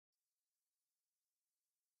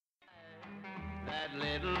That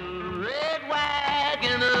little red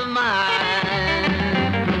wagon of mine.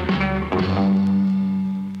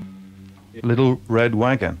 Little Red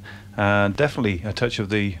Wagon. Definitely a touch of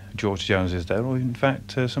the George Joneses there. Or in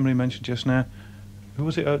fact, somebody mentioned just now, who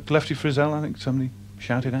was it? Lefty Frizzell, I think somebody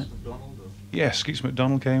shouted at. Yes, Skeets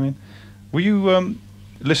MacDonald came in. Were you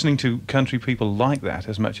listening to country people like that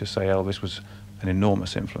as much as, say, Elvis was an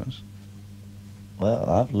enormous influence? Well,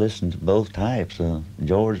 I've listened to both types.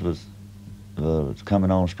 George was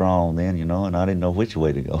coming on strong then, you know, and I didn't know which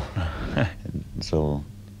way to go. And so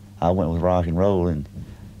I went with rock and roll, and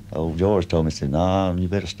old George told me, he said, "Nah, you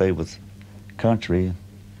better stay with country."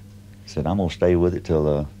 He said, "I'm gonna stay with it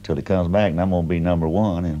till he comes back, and I'm gonna be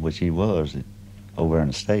 #1," and which he was over in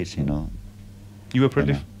the States, you know. You were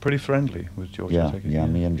pretty friendly with George. Yeah, yeah,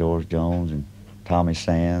 me and George Jones and Tommy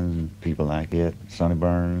Sands and people like that, Sonny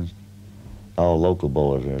Burns, all local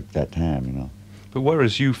boys at that time, you know. But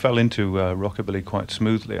whereas you fell into rockabilly quite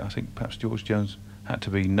smoothly, I think perhaps George Jones had to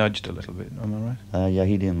be nudged a little bit. Am I right? Yeah,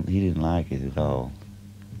 he didn't like it at all.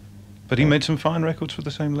 But he made some fine records for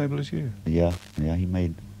the same label as you. Yeah, he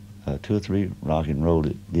made 2 or 3 rock and roll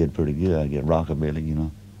that did pretty good. I get rockabilly, you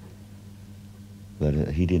know. But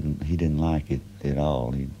he didn't like it at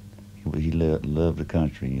all. He loved the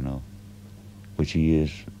country, you know, which he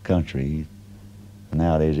is country.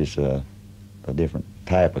 Nowadays it's a different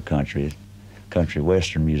type of country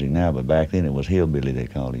western music now, but back then it was hillbilly, they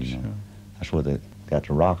called it, you know. Sure. That's where they got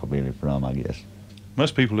the rockabilly from, I guess.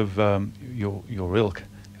 Most people of your ilk,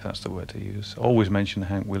 if that's the word to use, always mention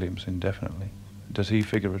Hank Williams indefinitely. Does he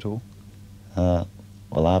figure at all? Well,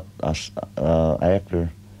 I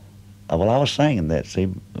was singing that, see,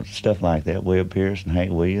 stuff like that, Webb Pierce and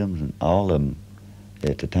Hank Williams and all of them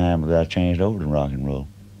at the time that I changed over to rock and roll.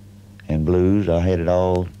 And blues, I had it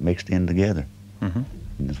all mixed in together. Mm-hmm.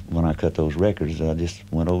 And when I cut those records, I just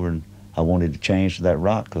went over and I wanted to change to that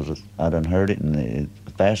rock because I done heard it and it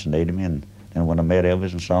fascinated me. And when I met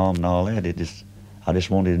Elvis and saw him and all that, I just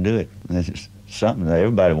wanted to do it. And it's just something that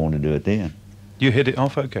everybody wanted to do it then. You hit it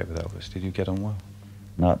off okay with Elvis? Did you get on well?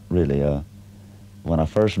 Not really. When I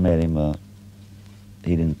first met him,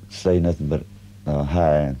 he didn't say nothing but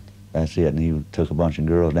hi, and that's it. And he took a bunch of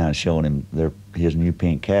girls down showing him his new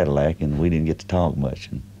pink Cadillac, and we didn't get to talk much.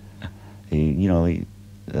 And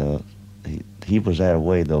he was that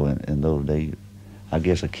way though in those days. I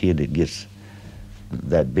guess a kid that gets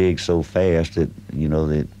that big so fast that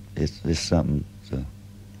that it's something.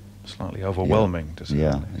 Slightly overwhelming to say.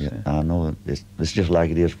 Yeah, I know. It's just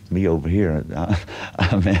like it is for me over here.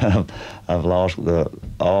 I mean, I've lost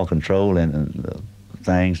all control and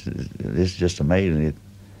things. It's just amazing.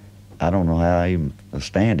 I don't know how I even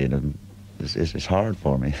stand it. It's hard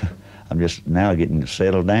for me. I'm just now getting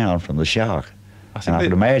settled down from the shock. I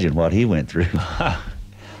can imagine what he went through.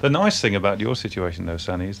 The nice thing about your situation, though,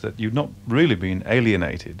 Sonny, is that you've not really been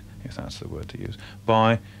alienated, if that's the word to use,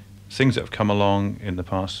 by things that have come along in the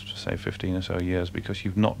past, say, 15 or so years, because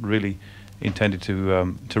you've not really intended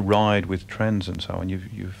to ride with trends and so on.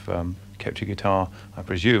 You've kept your guitar, I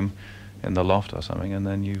presume, in the loft or something, and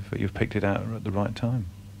then you've picked it out at the right time.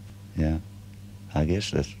 Yeah, I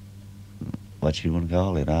guess that's what you want to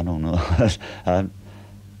call it. I don't know.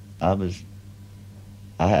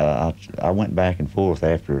 I went back and forth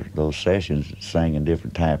after those sessions, singing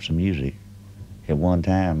different types of music. At one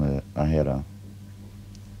time, I had a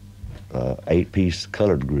 8-piece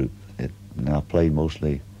colored group, and I played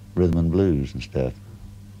mostly rhythm and blues and stuff.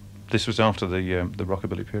 This was after the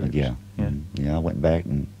rockabilly period. Yeah. I went back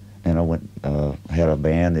and I had a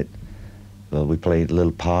band that we played a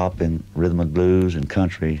little pop and rhythm and blues and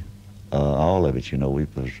country, all of it. We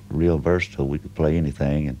was real versatile. We could play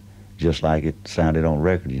anything, and just like it sounded on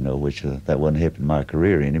record, which that wasn't helping my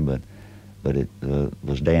career any, but it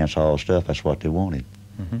was dance hall stuff. That's what they wanted.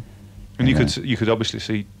 Mm-hmm. And you could obviously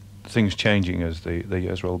see things changing as the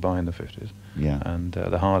years rolled by in the 50s. Yeah. And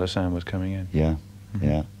the harder sound was coming in. Yeah,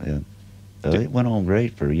 mm-hmm. It went on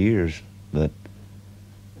great for years, but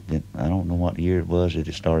I don't know what year it was that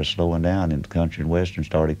it started slowing down and country and western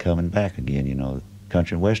started coming back again,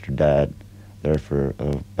 Country and western died there for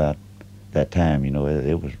about that time,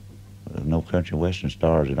 It was no country and western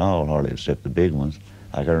stars at all, hardly, except the big ones,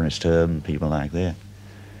 like Ernest Tubb and people like that.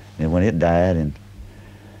 And when it died and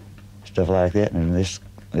stuff like that, and this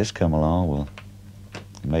come along, well,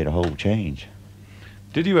 it made a whole change.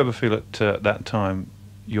 Did you ever feel at that time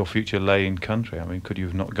your future lay in country? I mean, could you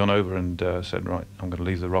have not gone over and said, right, I'm going to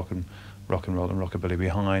leave the rock and roll and rockabilly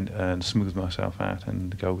behind and smooth myself out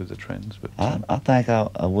and go with the trends? But I think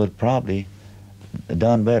I would probably have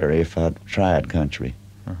done better if I'd tried country.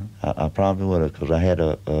 Uh-huh. I probably would have, because I had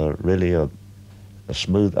really a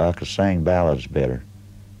smooth. I could sing ballads better,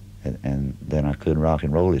 and then I couldn't rock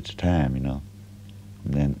and roll at the time, you know.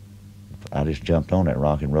 And then I just jumped on that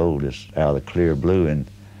rock and roll just out of the clear blue, and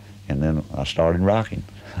then I started rocking.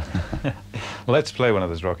 Let's play one of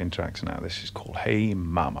those rocking tracks now. This is called Hey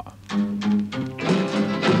Mama.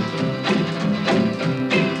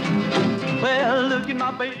 Well, look at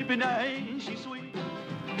my baby now, ain't she sweet?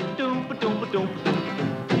 Doompa doompa doompa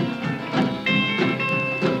doompa.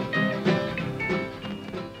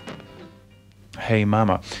 Hey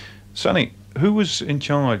Mama. Sonny, who was in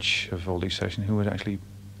charge of all these sessions? Who would actually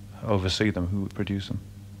oversee them? Who would produce them?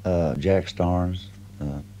 Jack Starnes,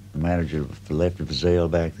 the manager for Lefty Vazelle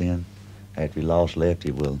back then. After he lost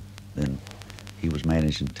Lefty, well, then he was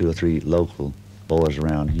managing 2 or 3 local boys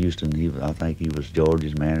around Houston. I think he was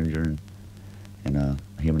George's manager, and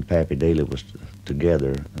him and Pappy Daly was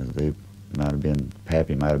together. They might have been,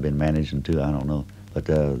 Pappy might have been managing too, I don't know. But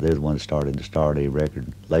they're the ones that started to start a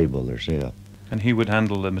record label themselves. And he would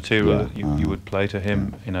handle the material Yeah, that you would play to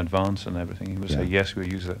him in advance and everything. He would say, Yeah. yes, we'll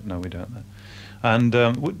use that. No, we don't. Know. And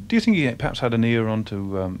do you think he perhaps had an ear on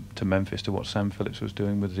to Memphis, to what Sam Phillips was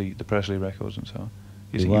doing with the Presley records and so on?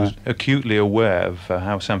 You think he was acutely aware of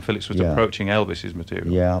how Sam Phillips was approaching Elvis's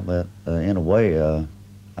material? Yeah, but in a way,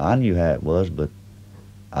 I knew how it was, but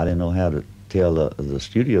I didn't know how to tell the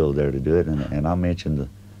studio there to do it. And I mentioned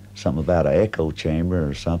something about an echo chamber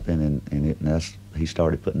or something, and he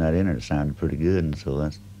started putting that in there. It sounded pretty good, and so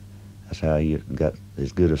that's how he got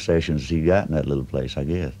as good of sessions as he got in that little place, I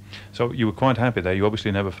guess. So you were quite happy there. You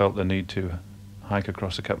obviously never felt the need to hike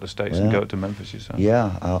across a couple of states and go to Memphis yourself.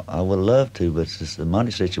 Yeah, I would love to, but it's just the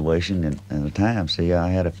money situation and the time. See, I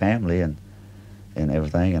had a family and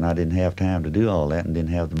everything, and I didn't have time to do all that and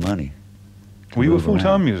didn't have the money. Were you a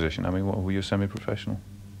full-time musician? I mean, what, were you semi-professional?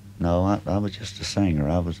 No, I was just a singer.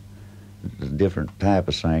 I was a different type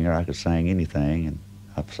of singer. I could sing anything, and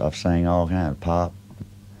I've sang all kinds of pop,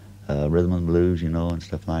 rhythm and blues, you know, and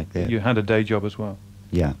stuff like that. You had a day job as well?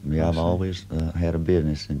 Yeah, I've always had a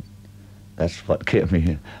business, and that's what kept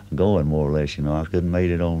me going, more or less, you know. I couldn't have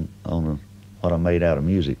made it on what I made out of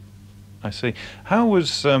music. I see. How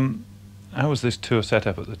was this tour set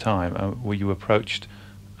up at the time? Were you approached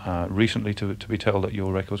recently to be told that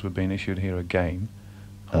your records were being issued here again?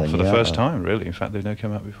 For the first time, really. In fact, they'd never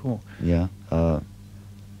come out before. Yeah.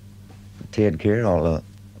 Ted Carroll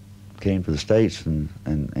came to the States and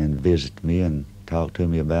visited me and talked to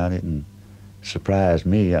me about it and surprised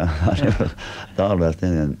me. I never thought about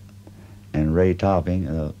that. And Ray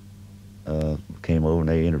Topping came over and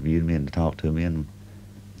they interviewed me and talked to me and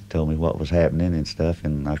told me what was happening and stuff,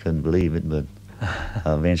 and I couldn't believe it, but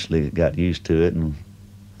I eventually got used to it and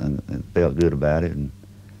felt good about it, and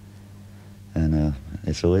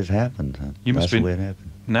it's always happened. You must That's be the way it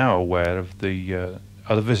happened. Now aware of the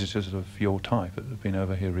other visitors of your type that have been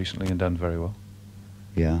over here recently and done very well.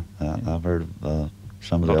 Yeah, I've heard of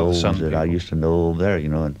some of A the lot of old the Sun ones that I people. used to know over there, you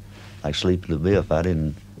know, and like Sleepy LaBeouf,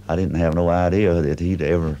 I didn't have no idea that he'd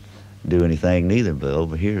ever do anything neither, but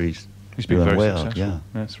over here he's been doing very well. successful. Yeah,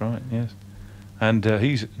 That's right, yes. And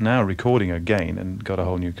he's now recording again and got a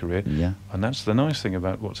whole new career. yeah. And that's the nice thing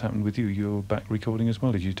about what's happened with you. You're back recording as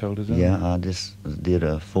well, as you told us earlier. Yeah, I just did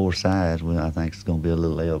a 4 sides. Well, I think it's going to be a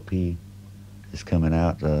little LP. It's coming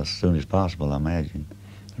out as soon as possible, I imagine.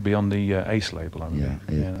 It'll be on the Ace label, I Yeah,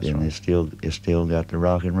 believe. That's and right. it's still got the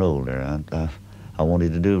rock and roll there. I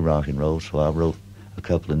wanted to do rock and roll, so I wrote a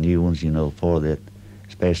couple of new ones, you know, for that,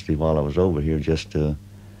 especially while I was over here, just to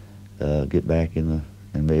get back in the.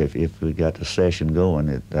 And if we got the session going,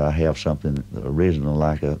 that I have something original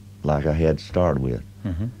like I had started with.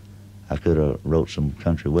 Mm-hmm. I could have wrote some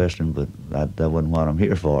country western, but that wasn't what I'm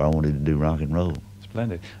here for. I wanted to do rock and roll.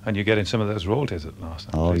 Splendid. And you're getting some of those royalties at last.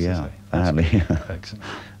 I'm Oh pleased to yeah, say. That's finally. excellent.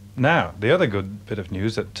 Now, the other good bit of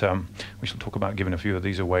news that we shall talk about giving a few of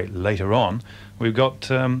these away later on. We've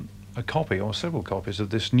got a copy or several copies of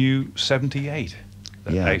this new 78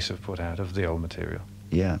 that Yeah. Ace have put out of the old material.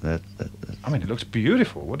 Yeah, I mean, it looks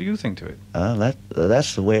beautiful. What do you think to it?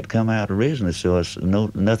 that's the way it come out originally. So it's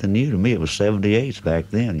nothing new to me. It was 78s back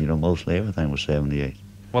then. You know, mostly everything was 78.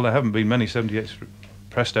 Well, there haven't been many 78s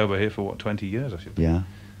pressed over here for, 20 years, I should think. Yeah,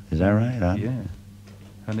 is that right? Yeah.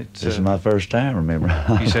 And it's, This is my first time. Remember?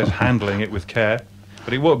 he says handling it with care,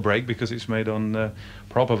 but it won't break because it's made on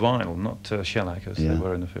proper vinyl, not shellac as they Yeah.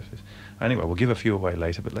 were in the 50s. Anyway, we'll give a few away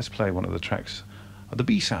later, but let's play one of the tracks. The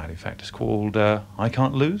B-side, in fact, is called I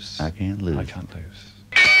Can't Lose. I Can't Lose. I Can't Lose.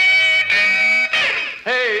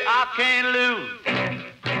 Hey, I can't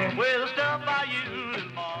lose with the stuff I use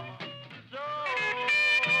more.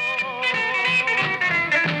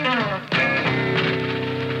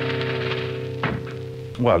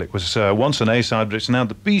 Well, it was once an A-side, but it's now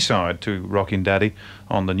the B-side to Rockin' Daddy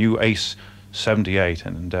on the new Ace 78.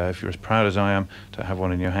 And if you're as proud as I am to have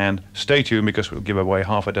one in your hand, stay tuned because we'll give away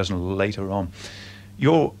half a dozen later on.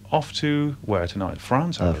 You're off to where tonight?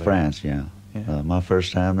 France, I believe. France, yeah. My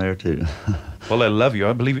first time there, too. Well, they love you.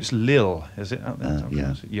 I believe it's Lille, is it?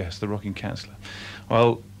 Yeah. Yes, the rocking counselor.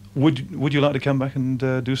 Well, would you like to come back and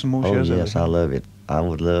do some more shows? Oh, yes, I love it. I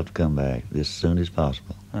would love to come back as soon as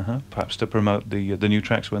possible. Perhaps to promote the new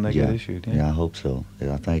tracks when they get issued. Yeah, I hope so.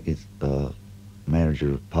 I think it's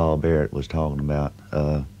manager Paul Barrett was talking about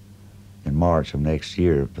in March of next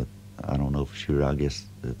year, but I don't know for sure. I guess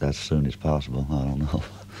that's as soon as possible. I don't know.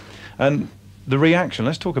 And the reaction,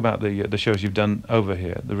 let's talk about the shows you've done over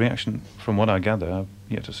here. The reaction, from what I gather, I've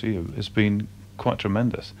yet to see you, has been quite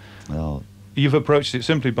tremendous. Well, you've approached it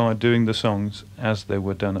simply by doing the songs as they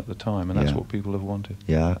were done at the time, and that's what people have wanted.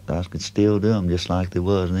 Yeah, I could still do them just like they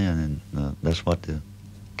was then, and that's what the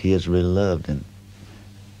kids really loved. And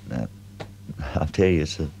I'll tell you,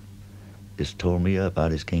 it's tore me up. I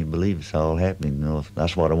just can't believe it's all happening. You know,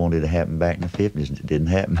 that's what I wanted to happen back in the 50s. It didn't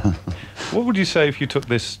happen. What would you say if you took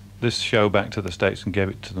this show back to the States and gave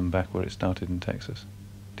it to them back where it started in Texas?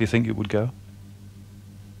 Do you think it would go?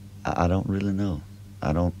 I don't really know.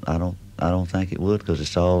 I don't think it would, because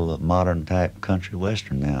it's all modern type country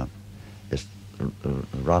western now. It's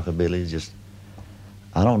rockabilly. Just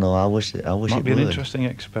I don't know. I wish it would. Might be an interesting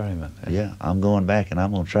experiment. Yeah, I'm going back and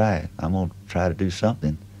I'm gonna try it. I'm gonna try to do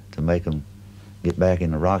something to make them get back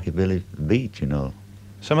in the rockabilly beat. You know.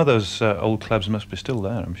 Some of those old clubs must be still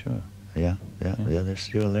there, I'm sure. Yeah, they're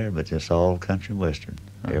still there, but it's all country western.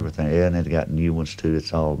 Everything. Yeah, and they've got new ones too.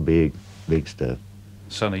 It's all big stuff.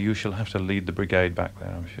 Sonny, you shall have to lead the brigade back there,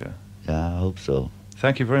 I'm sure. Yeah, I hope so.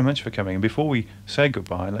 Thank you very much for coming. And before we say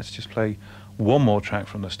goodbye, let's just play one more track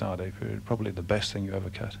from the Starday period, probably the best thing you ever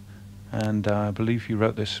cut. And I believe you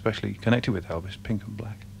wrote this especially connected with Elvis, Pink and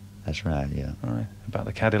Black. That's right, yeah. All right, about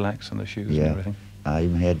the Cadillacs and the shoes and everything. I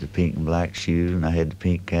even had the pink and black shoes, and I had the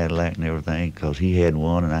pink Cadillac and everything, because he had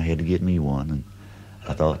one, and I had to get me one. And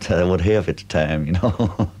I thought that would help at the time, you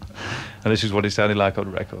know. And this is what it sounded like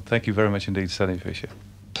on record. Thank you very much indeed, Sonny Fisher.